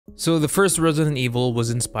So the first Resident Evil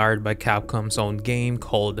was inspired by Capcom's own game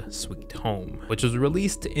called Sweet Home, which was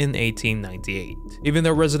released in 1898. Even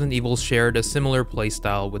though Resident Evil shared a similar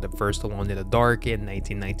playstyle with the first Alone in the Dark in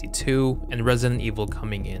 1992 and Resident Evil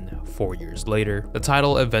coming in 4 years later, the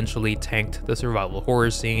title eventually tanked the survival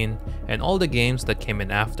horror scene, and all the games that came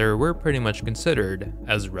in after were pretty much considered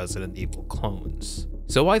as Resident Evil clones.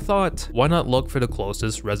 So I thought, why not look for the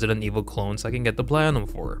closest Resident Evil clones I can get the platinum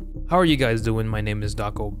for? How are you guys doing? My name is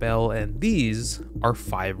DoccoBell, and these are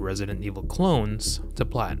 5 Resident Evil clones to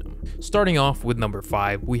platinum. Starting off with number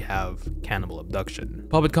 5, we have Cannibal Abduction.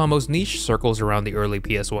 Puppet Combo's niche circles around the early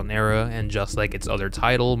PS1 era, and just like its other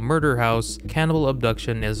title, Murder House, Cannibal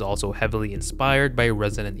Abduction is also heavily inspired by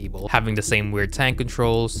Resident Evil, having the same weird tank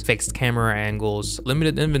controls, fixed camera angles,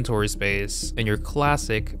 limited inventory space, and your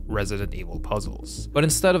classic Resident Evil puzzles. But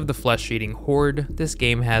instead of the flesh-eating horde, this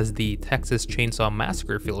game has the Texas Chainsaw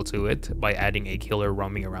Massacre feel to it by adding a killer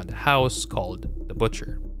roaming around the house called the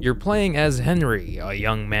Butcher. You're playing as Henry, a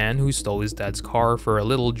young man who stole his dad's car for a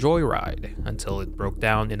little joyride until it broke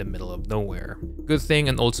down in the middle of nowhere. Good thing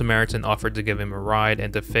an old Samaritan offered to give him a ride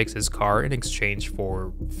and to fix his car in exchange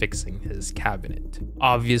for fixing his cabinet.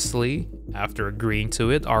 Obviously, after agreeing to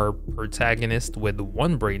it, our protagonist with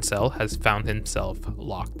one brain cell has found himself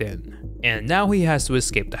locked in. And now he has to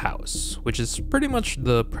escape the house, which is pretty much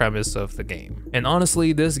the premise of the game. And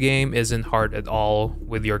honestly, this game isn't hard at all,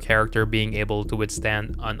 with your character being able to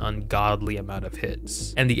withstand an ungodly amount of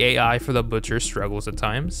hits. And the AI for the Butcher struggles at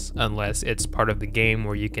times, unless it's part of the game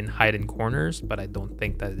where you can hide in corners, but I don't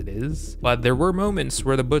think that it is. But there were moments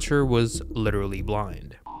where the Butcher was literally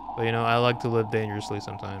blind. But you know, I like to live dangerously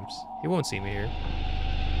sometimes. He won't see me here.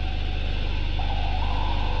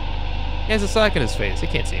 He has a sack in his face, he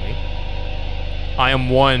can't see me. I am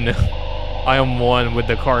one with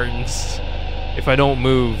the cartons. If I don't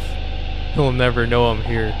move, he'll never know I'm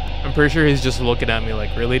here. I'm pretty sure he's just looking at me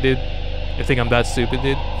like, really, dude? You think I'm that stupid,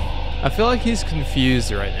 dude? I feel like he's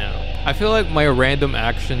confused right now. I feel like my random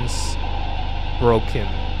actions broke him.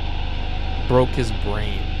 Broke his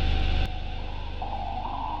brain.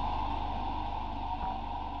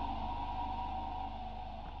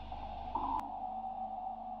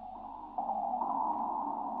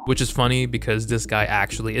 Which is funny because this guy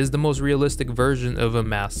actually is the most realistic version of a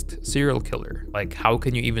masked serial killer. Like, how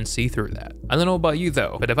can you even see through that? I don't know about you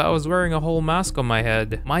though, but if I was wearing a whole mask on my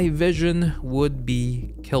head, my vision would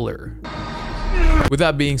be killer. With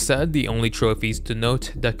that being said, the only trophies to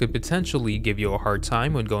note that could potentially give you a hard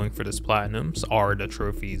time when going for this platinums are the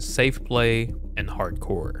trophies Safe Play and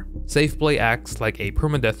Hardcore. Safe Play acts like a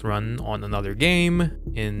permadeath run on another game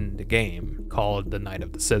in the game called The Night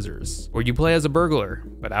of the Scissors, where you play as a burglar,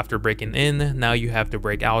 but after breaking in, now you have to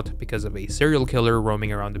break out because of a serial killer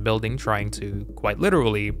roaming around the building trying to, quite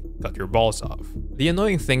literally, cut your balls off. The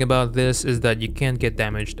annoying thing about this is that you can't get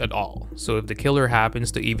damaged at all, so if the killer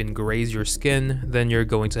happens to even graze your skin, then you're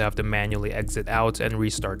going to have to manually exit out and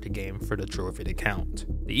restart the game for the trophy to count.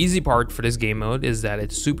 The easy part for this game mode is that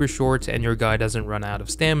it's super short and your guy doesn't run out of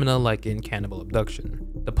stamina like in Cannibal Abduction.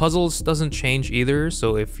 The puzzles doesn't change either,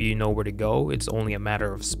 so if you know where to go, it's only a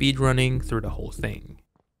matter of speedrunning through the whole thing.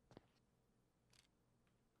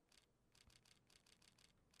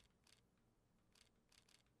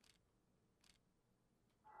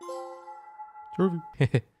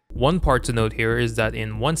 Trophy. One part to note here is that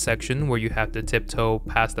in one section where you have to tiptoe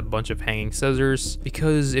past a bunch of hanging scissors,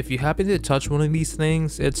 because if you happen to touch one of these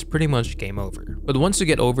things, it's pretty much game over. But once you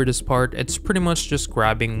get over this part, it's pretty much just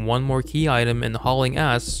grabbing one more key item and hauling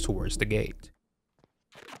ass towards the gate.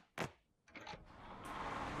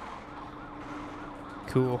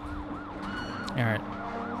 Cool. Alright,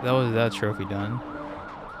 that was that trophy done.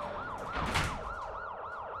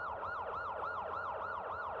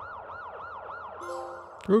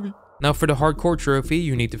 Trophy. Now for the hardcore trophy,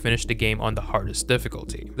 you need to finish the game on the hardest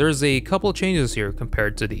difficulty. There's a couple changes here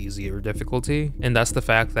compared to the easier difficulty, and that's the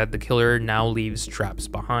fact that the killer now leaves traps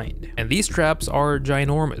behind. And these traps are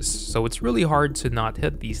ginormous, so it's really hard to not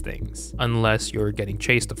hit these things, unless you're getting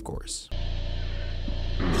chased, of course.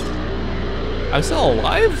 I'm still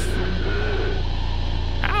alive?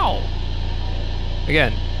 Ow!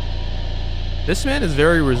 Again, this man is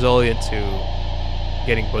very resilient to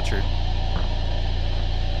getting butchered.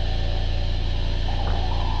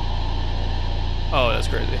 Oh, that's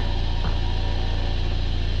crazy.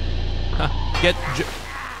 Huh. Get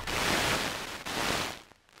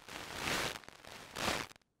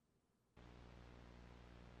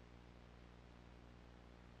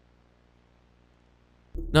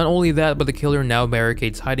Not only that, but the killer now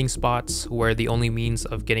barricades hiding spots where the only means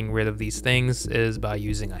of getting rid of these things is by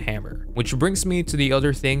using a hammer. Which brings me to the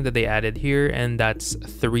other thing that they added here, and that's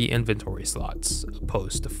 3 inventory slots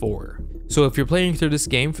opposed to 4. So if you're playing through this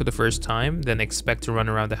game for the first time, then expect to run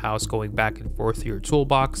around the house going back and forth to your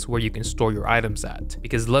toolbox where you can store your items at.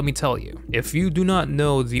 Because let me tell you, if you do not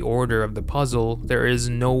know the order of the puzzle, there is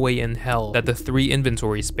no way in hell that the 3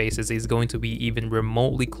 inventory spaces is going to be even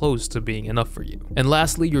remotely close to being enough for you. And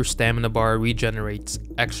lastly, your stamina bar regenerates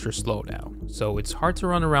extra slow now, so it's hard to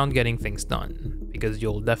run around getting things done, because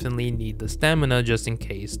you'll definitely need the stamina just in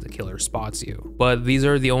case the killer spots you. But these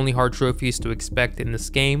are the only hard trophies to expect in this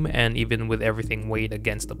game, and even with everything weighed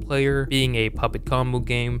against the player, being a puppet combo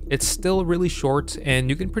game, it's still really short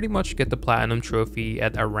and you can pretty much get the platinum trophy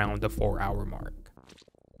at around the 4-hour mark.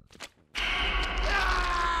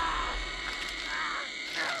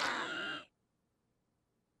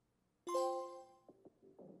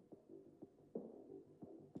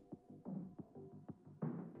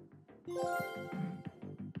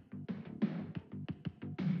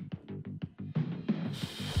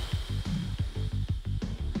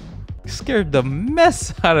 Scared the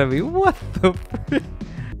mess out of me. What the frick?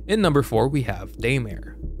 In number 4, we have Daymare.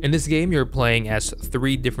 In this game, you're playing as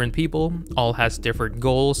 3 different people, all has different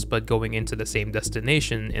goals but going into the same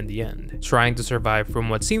destination in the end, trying to survive from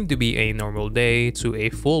what seemed to be a normal day to a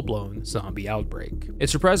full-blown zombie outbreak. It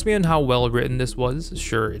surprised me on how well written this was.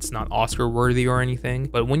 Sure, it's not Oscar worthy or anything,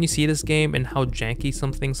 but when you see this game and how janky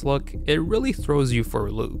some things look, it really throws you for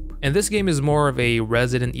a loop. And this game is more of a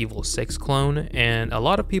Resident Evil 6 clone, and a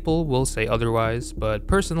lot of people will say otherwise, but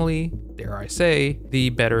personally, dare I say, the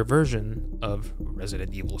better version of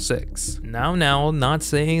Resident Evil 6. Now, not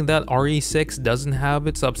saying that RE6 doesn't have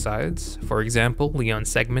its upsides. For example, Leon's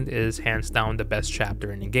segment is hands down the best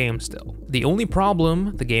chapter in the game still. The only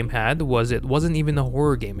problem the game had was it wasn't even a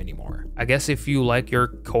horror game anymore. I guess if you like your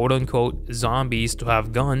quote-unquote zombies to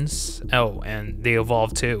have guns, oh, and they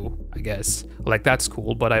evolve too, I guess. Like, that's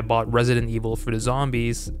cool, but I bought Resident Evil for the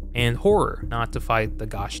zombies and horror, not to fight the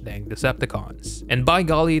gosh dang Decepticons. And by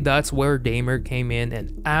golly, that's where Daymare came in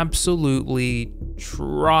and absolutely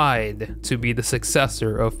tried to be the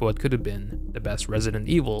successor of what could have been the best Resident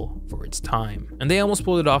Evil for its time. And they almost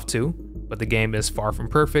pulled it off too, but the game is far from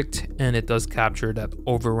perfect, and it does capture that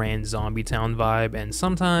overran zombie town vibe, and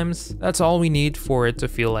sometimes that's all we need for it to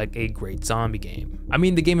feel like a great zombie game. I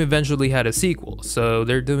mean, the game eventually had a sequel, so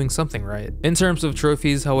they're doing something right. In terms of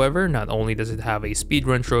trophies, however, not only does it have a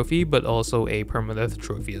speedrun trophy, but also a permadeath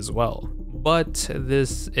trophy as well. But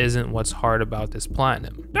this isn't what's hard about this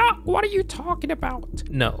platinum. Doc, what are you talking about?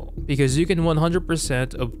 No, because you can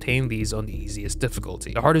 100% obtain these on the easiest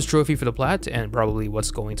difficulty. The hardest trophy for the plat, and probably what's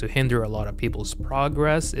going to hinder a lot of people's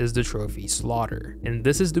progress, is the trophy Slaughter. And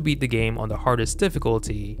this is to beat the game on the hardest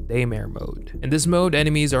difficulty, Daymare mode. In this mode,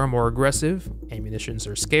 enemies are more aggressive, ammunitions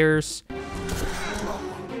are scarce.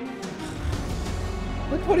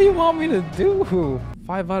 What do you want me to do?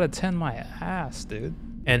 5 out of 10 my ass, dude.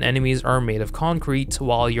 And enemies are made of concrete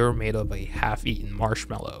while you're made of a half-eaten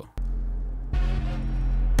marshmallow.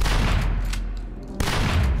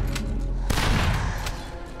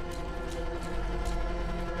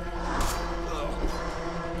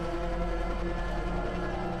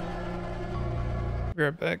 Be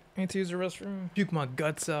right back. I need to use the restroom. Puke my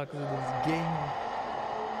guts out because of this game.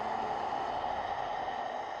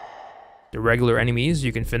 The regular enemies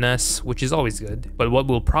you can finesse, which is always good, but what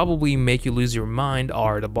will probably make you lose your mind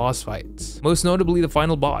are the boss fights. Most notably the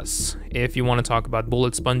final boss. If you want to talk about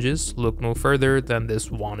bullet sponges, look no further than this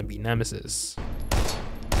wannabe nemesis.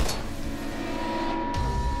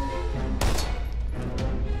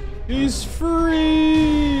 He's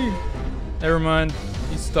free! Never mind,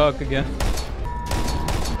 he's stuck again.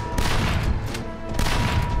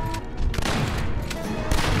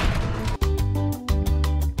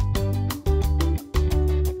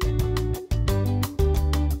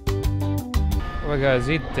 Oh my god, is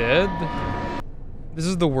he dead? This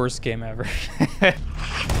is the worst game ever.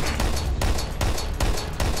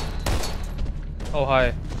 Oh,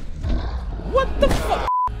 hi. What the fuck?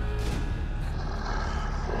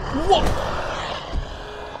 What?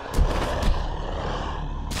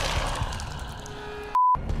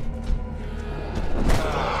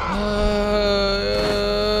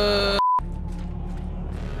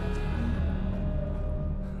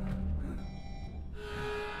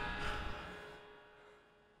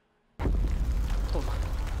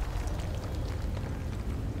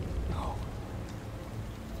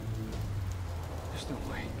 There's no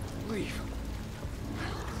way. Leave.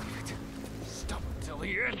 Leave it. Stop until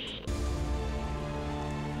the end.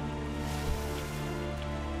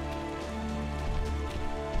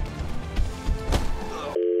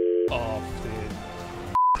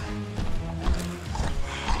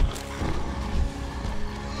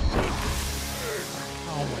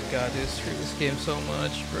 god, dude, screw this game so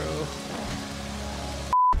much, bro.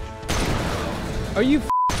 Are you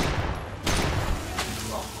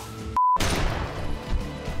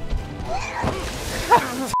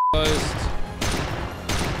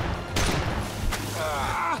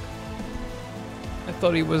I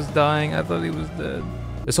thought he was dying. I thought he was dead.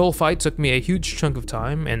 This whole fight took me a huge chunk of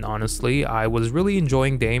time, and honestly, I was really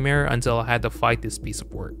enjoying Daymare until I had to fight this piece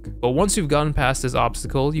of work. But once you've gotten past this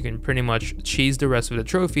obstacle, you can pretty much cheese the rest of the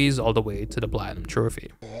trophies all the way to the Platinum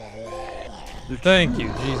Trophy. Thank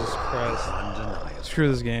you, Jesus Christ. Undeniable.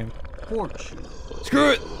 Screw this game. Fortune.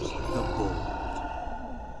 Screw it! The bold.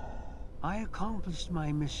 I accomplished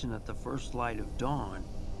my mission at the first light of dawn,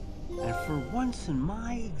 and for once in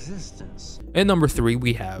my existence. At number 3,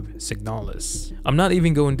 we have Signalis. I'm not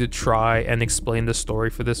even going to try and explain the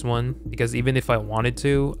story for this one, because even if I wanted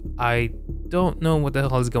to, I don't know what the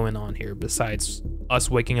hell is going on here besides us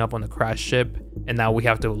waking up on a crashed ship, and now we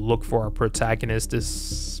have to look for our protagonist,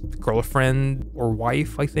 this girlfriend or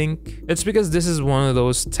wife, I think. It's because this is one of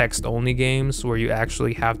those text-only games where you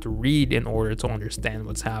actually have to read in order to understand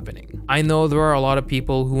what's happening. I know there are a lot of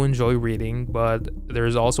people who enjoy reading, but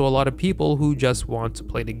there's also a lot of people who just want to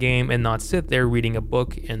play the game and not sit there reading a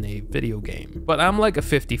book in a video game. But I'm like a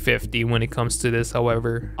 50-50 when it comes to this,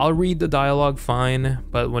 however. I'll read the dialogue fine,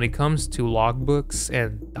 but when it comes to logbooks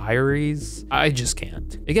and diaries, I just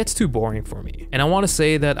can't. It gets too boring for me. And I want to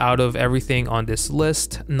say that out of everything on this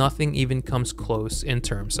list, nothing even comes close in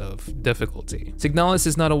terms of difficulty. Signalis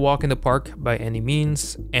is not a walk in the park by any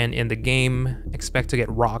means, and in the game, expect to get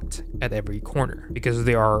rocked at every corner because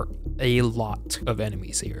there are a lot of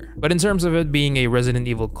enemies here. But in terms of it being a Resident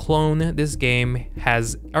Evil clone, this game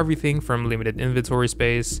has everything from limited inventory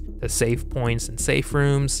space, to save points and safe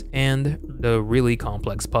rooms, and the really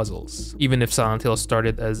complex puzzles. Even if Silent Hill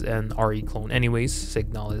started as an RE clone anyways,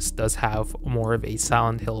 Signalis does have more of a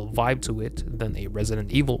Silent Hill vibe to it than a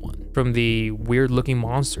Resident Evil one. From the weird looking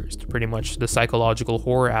monsters to pretty much the psychological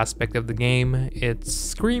horror aspect of the game, it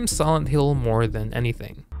screams Silent Hill more than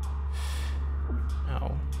anything.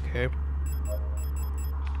 Oh, okay.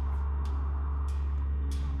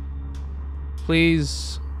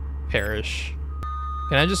 Please perish.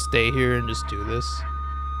 Can I just stay here and just do this?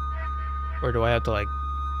 Or do I have to like...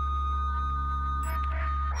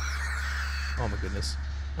 Oh my goodness.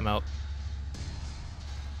 I'm out.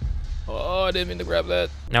 Oh, I didn't mean to grab that.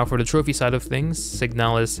 Now for the trophy side of things,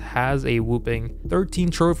 Signalis has a whooping 13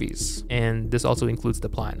 trophies, and this also includes the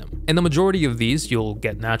Platinum. And the majority of these you'll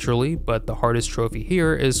get naturally, but the hardest trophy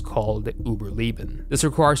here is called Überleben. This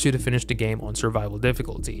requires you to finish the game on survival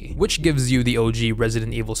difficulty, which gives you the OG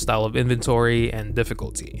Resident Evil style of inventory and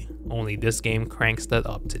difficulty. Only this game cranks that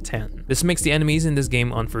up to 10. This makes the enemies in this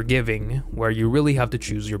game unforgiving, where you really have to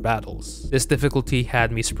choose your battles. This difficulty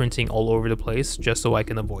had me sprinting all over the place just so I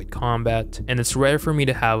can avoid combat, and it's rare for me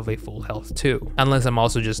to have a full health too, unless I'm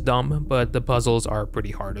also just dumb, but the puzzles are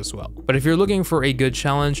pretty hard as well. But if you're looking for a good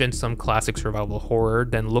challenge and some classic survival horror,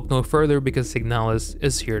 then look no further because Signalis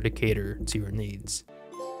is here to cater to your needs.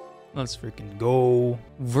 Let's freaking go.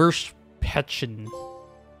 Verspechen.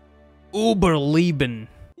 Überleben.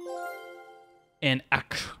 And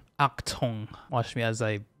Achtung. Watch me as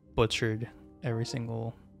I butchered every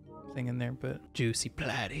single thing in there, but juicy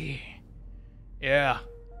platty. Yeah.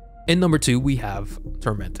 In number 2, we have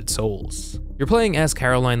Tormented Souls. You're playing as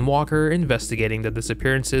Caroline Walker, investigating the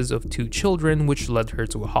disappearances of 2 children which led her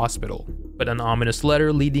to a hospital. But an ominous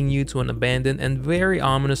letter leading you to an abandoned and very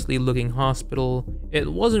ominously looking hospital,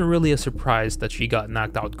 it wasn't really a surprise that she got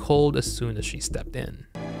knocked out cold as soon as she stepped in.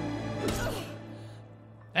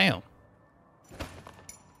 Damn.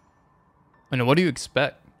 I mean, what do you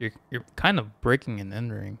expect? You're kind of breaking and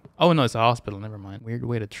entering. Oh no, it's a hospital, never mind. Weird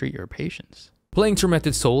way to treat your patients. Playing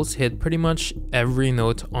Tormented Souls hit pretty much every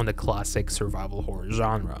note on the classic survival horror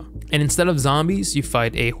genre. And instead of zombies, you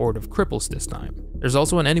fight a horde of cripples this time. There's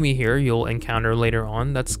also an enemy here you'll encounter later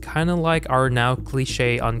on that's kinda like our now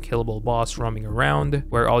cliche unkillable boss roaming around,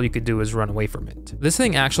 where all you could do is run away from it. This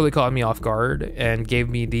thing actually caught me off guard and gave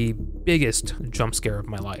me the biggest jump scare of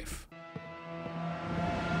my life.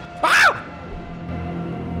 Ah!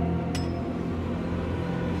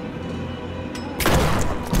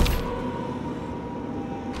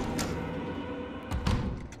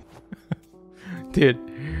 Dude,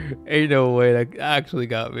 ain't no way that actually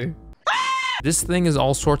got me. This thing is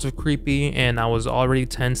all sorts of creepy, and I was already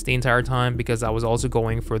tense the entire time because I was also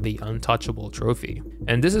going for the untouchable trophy.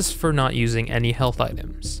 And this is for not using any health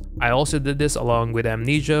items. I also did this along with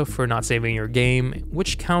Amnesia for not saving your game,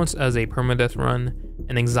 which counts as a permadeath run,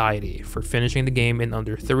 and anxiety for finishing the game in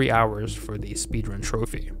under 3 hours for the speedrun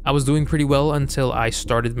trophy. I was doing pretty well until I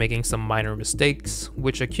started making some minor mistakes,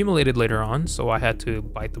 which accumulated later on, so I had to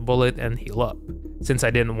bite the bullet and heal up, since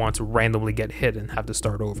I didn't want to randomly get hit and have to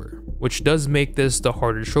start over, which does make this the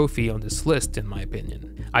harder trophy on this list in my opinion.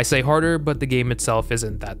 I say harder, but the game itself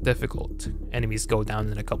isn't that difficult. Enemies go down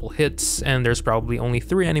in a couple hits, and there's probably only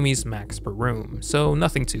 3 enemies max per room, so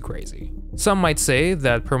nothing too crazy. Some might say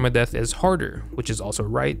that permadeath is harder, which is also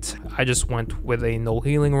right. I just went with a no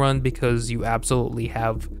healing run because you absolutely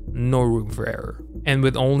have no room for error. And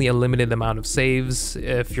with only a limited amount of saves,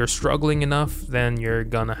 if you're struggling enough, then you're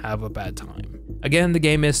gonna have a bad time. Again, the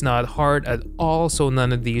game is not hard at all, so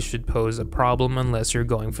none of these should pose a problem unless you're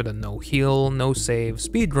going for the no heal, no save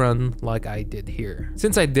speedrun like I did here.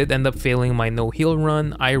 Since I did end up failing my no heal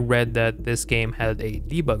run, I read that this game had a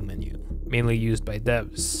debug menu, mainly used by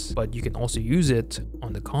devs, but you can also use it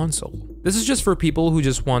on the console. This is just for people who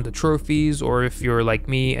just want the trophies, or if you're like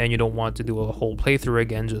me and you don't want to do a whole playthrough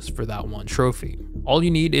again just for that one trophy. All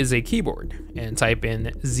you need is a keyboard and type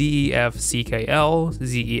in ZEFCKL,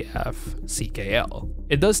 ZEFCKL.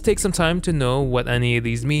 It does take some time to know what any of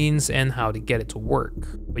these means and how to get it to work,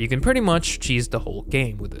 but you can pretty much cheese the whole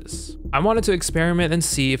game with this. I wanted to experiment and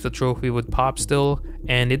see if the trophy would pop still,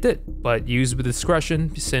 and it did, but use with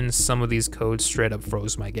discretion since some of these codes straight up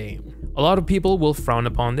froze my game. A lot of people will frown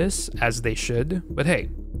upon this, as they should, but hey,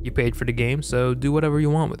 you paid for the game, so do whatever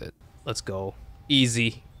you want with it. Let's go.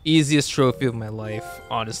 Easy. Easiest trophy of my life,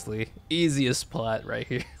 honestly. Easiest plat right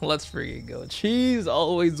here. Let's freaking go. Cheese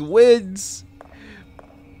always wins.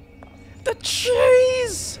 The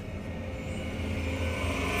cheese!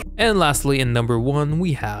 And lastly, in number 1,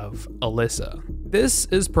 we have Alyssa. This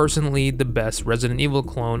is personally the best Resident Evil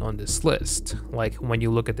clone on this list. Like, when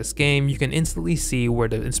you look at this game, you can instantly see where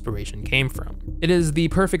the inspiration came from. It is the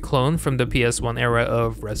perfect clone from the PS1 era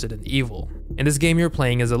of Resident Evil. In this game, you're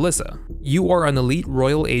playing as Alyssa. You are an elite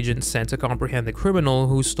royal agent sent to comprehend a criminal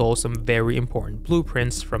who stole some very important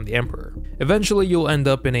blueprints from the Emperor. Eventually, you'll end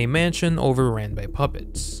up in a mansion overran by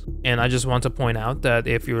puppets. And I just want to point out that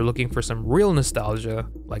if you're looking for some real nostalgia,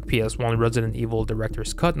 like PS1 Resident Evil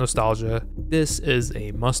Director's Cut nostalgia, this is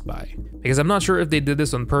a must-buy. Because I'm not sure if they did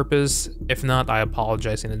this on purpose. If not, I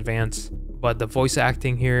apologize in advance. But the voice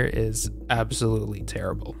acting here is absolutely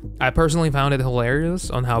terrible. I personally found it hilarious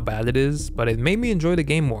on how bad it is, but it made me enjoy the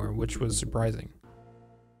game more, which was surprising.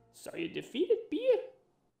 So you defeated Beer.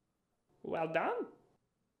 Well done.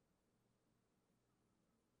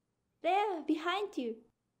 There, behind you.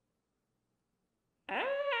 Ah!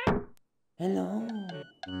 Hello.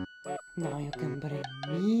 Now you can bring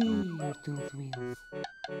me your tooth wheels.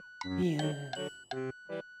 Yes.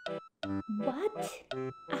 What?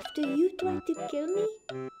 After you tried to kill me?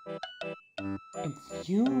 It's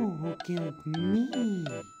you who killed me.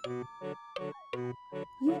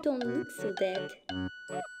 You don't look so dead.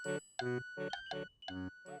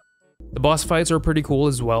 The boss fights are pretty cool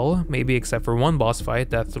as well, maybe except for one boss fight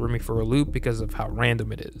that threw me for a loop because of how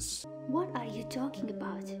random it is. What are you talking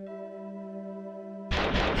about?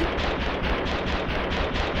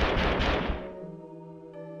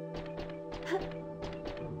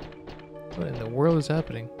 What in the world is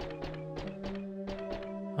happening?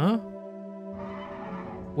 Huh?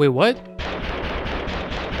 Wait, what?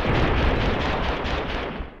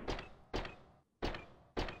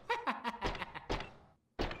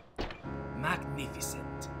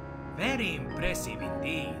 Magnificent. Very impressive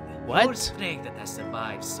indeed. What? Your strength that has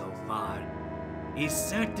survived so far is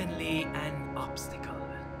certainly an obstacle.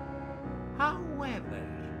 However,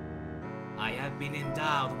 I have been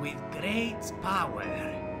endowed with great power.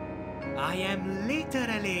 I am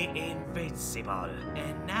literally invincible,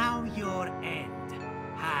 and now your end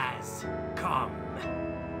has come.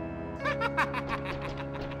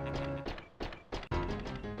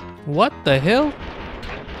 What the hell?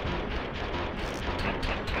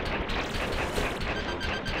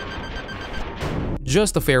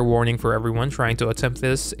 Just a fair warning for everyone trying to attempt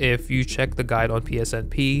this, if you check the guide on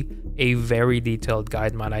PSNP, a very detailed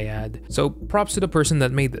guide might I add, so props to the person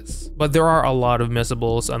that made this. But there are a lot of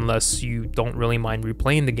missables unless you don't really mind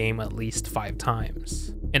replaying the game at least 5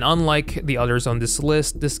 times. And unlike the others on this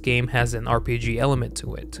list, this game has an RPG element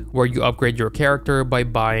to it, where you upgrade your character by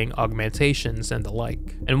buying augmentations and the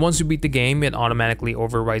like. And once you beat the game, it automatically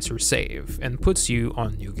overwrites your save and puts you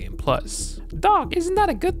on New Game Plus. Doc, isn't that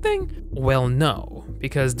a good thing? Well, no,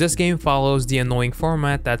 because this game follows the annoying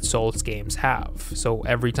format that Souls games have. So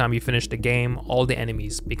every time you finish the game, all the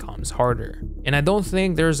enemies becomes harder. And I don't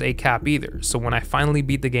think there's a cap either, so when I finally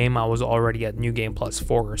beat the game, I was already at New Game Plus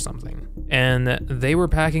 4 or something. And they were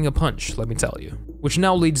packing a punch, let me tell you. Which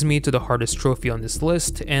now leads me to the hardest trophy on this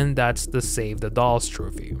list, and that's the Save the Dolls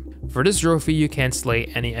trophy. For this trophy, you can't slay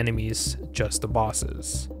any enemies, just the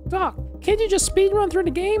bosses. Doc, can't you just speedrun through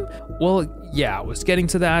the game? Well, yeah, I was getting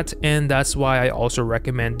to that, and that's why I also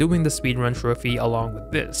recommend doing the speedrun trophy along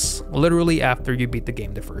with this, literally after you beat the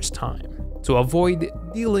game the first time, to avoid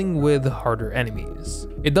dealing with harder enemies.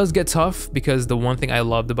 It does get tough because the one thing I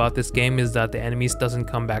loved about this game is that the enemies doesn't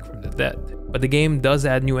come back from the dead, but the game does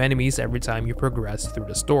add new enemies every time you progress through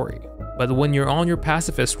the story. But when you're on your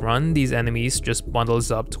pacifist run, these enemies just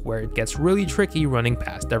bundles up to where it gets really tricky running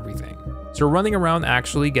past everything. So running around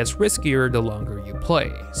actually gets riskier the longer you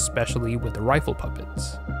play, especially with the rifle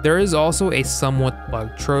puppets. There is also a somewhat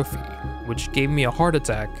bugged trophy, which gave me a heart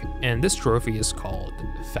attack, and this trophy is called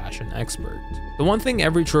Fashion Expert. The one thing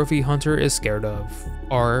every trophy hunter is scared of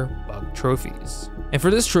are bugged trophies. And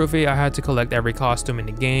for this trophy, I had to collect every costume in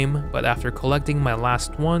the game, but after collecting my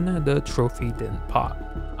last one, the trophy didn't pop.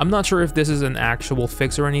 I'm not sure if this is an actual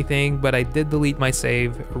fix or anything, but I did delete my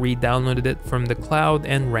save, re-downloaded it from the cloud,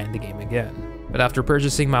 and ran the game again. But after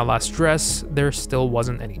purchasing my last dress, there still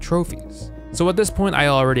wasn't any trophies. So at this point, I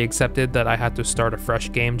already accepted that I had to start a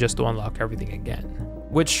fresh game just to unlock everything again,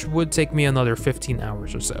 which would take me another 15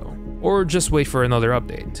 hours or so, or just wait for another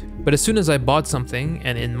update. But as soon as I bought something,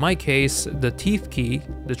 and in my case, the teeth key,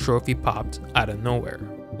 the trophy popped out of nowhere,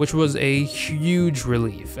 which was a huge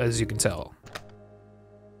relief, as you can tell.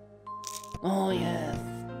 Oh, yes.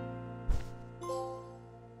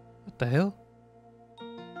 What the hell?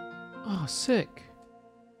 Oh, sick.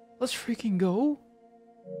 Let's freaking go.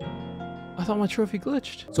 I thought my trophy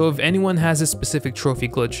glitched. So if anyone has a specific trophy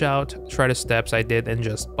glitch out, try the steps I did and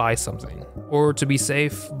just buy something. Or to be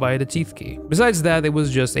safe, buy the teeth key. Besides that, it was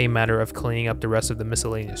just a matter of cleaning up the rest of the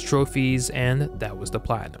miscellaneous trophies, and that was the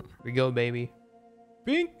platinum. Here we go, baby.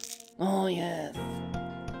 Pink. Oh, yes.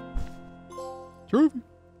 Trophy.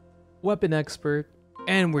 Weapon expert.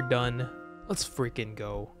 And we're done. Let's freaking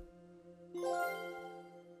go.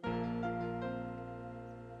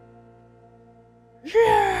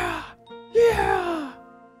 Yeah! Yeah!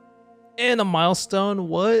 And a milestone,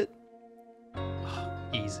 what?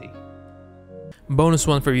 Easy. Bonus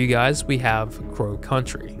one for you guys, we have Crow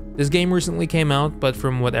Country. This game recently came out, but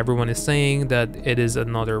from what everyone is saying, that it is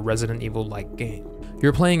another Resident Evil-like game.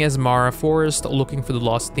 You're playing as Mara Forrest, looking for the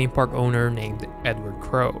lost theme park owner named Edward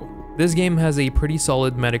Crow. This game has a pretty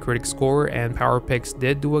solid Metacritic score, and PowerPix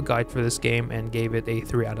did do a guide for this game and gave it a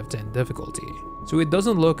 3 out of 10 difficulty. So it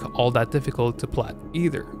doesn't look all that difficult to plat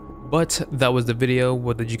either. But that was the video.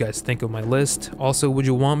 What did you guys think of my list? Also, would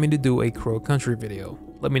you want me to do a Crow Country video?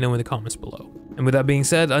 Let me know in the comments below. And with that being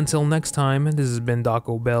said, until next time, this has been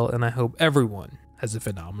DoccoBell, and I hope everyone has a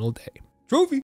phenomenal day. Trophy!